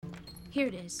Here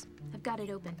it is. I've got it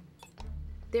open.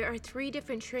 There are 3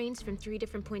 different trains from 3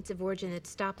 different points of origin that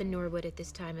stop in Norwood at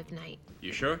this time of night.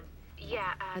 You sure?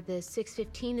 Yeah, the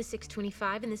 6:15, the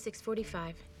 6:25, and the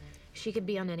 6:45. She could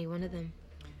be on any one of them.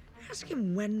 Ask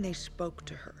him when they spoke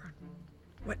to her.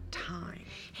 What time?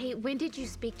 Hey, when did you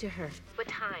speak to her? What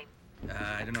time?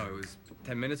 I don't know. It was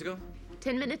 10 minutes ago?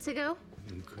 10 minutes ago?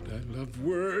 Could I love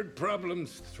word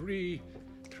problems? 3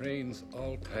 trains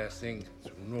all passing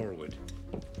through Norwood.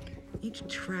 Each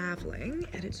traveling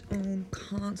at its own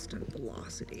constant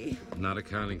velocity. Not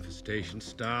accounting for station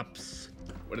stops.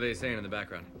 What are they saying in the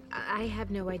background? I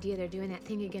have no idea. They're doing that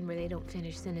thing again where they don't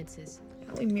finish sentences.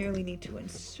 Now we merely need to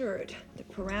insert the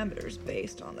parameters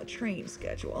based on the train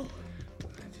schedule.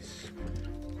 That is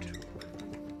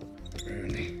too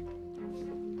early.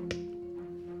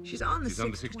 She's on the She's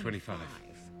on the 6:25. 6:25.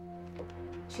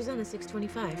 She's on the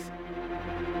 6:25.